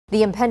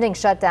The impending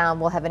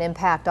shutdown will have an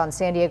impact on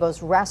San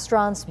Diego's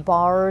restaurants,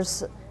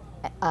 bars,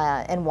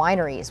 and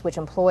wineries, which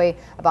employ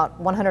about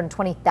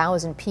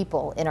 120,000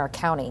 people in our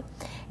county.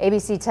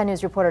 ABC 10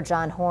 News reporter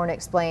John Horn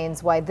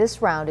explains why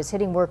this round is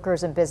hitting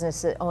workers and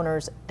business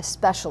owners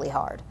especially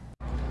hard.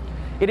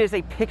 It is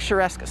a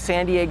picturesque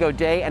San Diego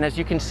day, and as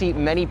you can see,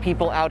 many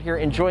people out here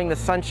enjoying the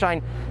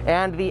sunshine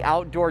and the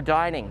outdoor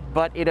dining.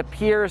 But it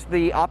appears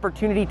the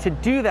opportunity to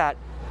do that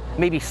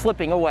may be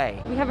slipping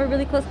away. We have a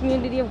really close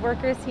community of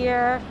workers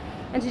here,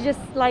 and to just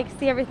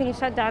see everything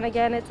shut down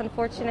again, it's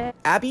unfortunate.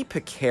 Abby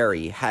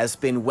Piccari has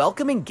been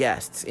welcoming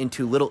guests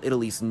into Little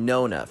Italy's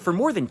Nona for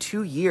more than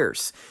 2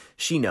 years.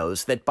 She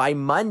knows that by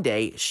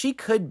Monday, she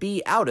could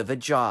be out of a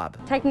job.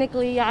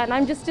 Technically, yeah, and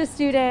I'm just a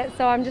student,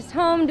 so I'm just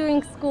home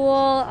doing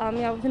school,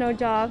 with no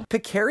job.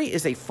 Piccari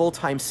is a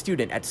full-time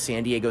student at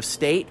San Diego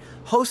State,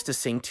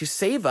 hostessing to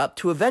save up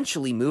to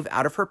eventually move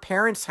out of her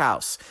parents'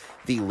 house.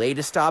 The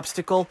latest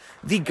obstacle,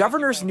 the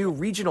governor's new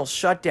regional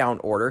shutdown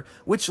order,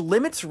 which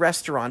limits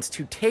restaurants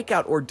to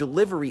takeout or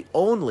delivery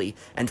only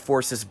and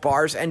forces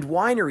bars and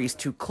wineries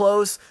to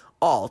close,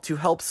 all to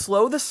help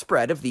slow the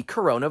spread of the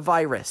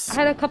coronavirus. I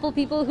had a couple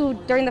people who,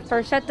 during the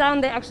first shutdown,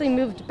 they actually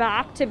moved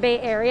back to Bay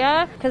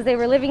Area because they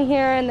were living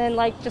here, and then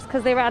just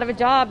because they were out of a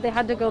job, they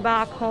had to go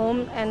back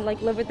home and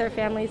live with their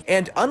families.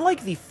 And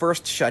unlike the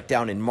first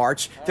shutdown in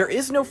March, there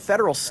is no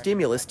federal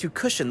stimulus to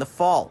cushion the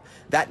fall.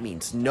 That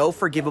means no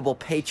forgivable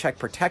Paycheck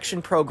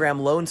Protection Program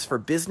loans for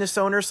business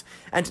owners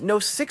and no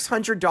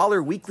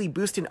 $600 weekly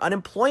boost in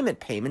unemployment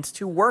payments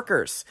to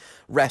workers.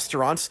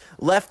 Restaurants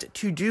left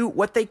to do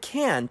what they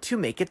can to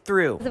make it through.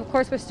 Of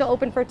course, we're still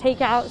open for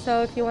takeout,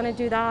 so if you want to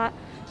do that,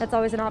 that's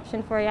always an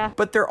option for you.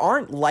 But there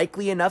aren't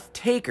likely enough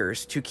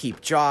takers to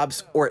keep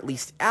jobs, or at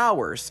least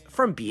hours,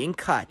 from being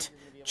cut.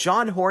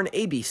 John Horn,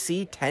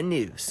 ABC 10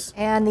 News.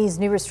 And these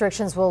new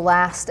restrictions will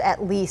last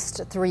at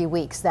least 3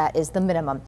 weeks. That is the minimum.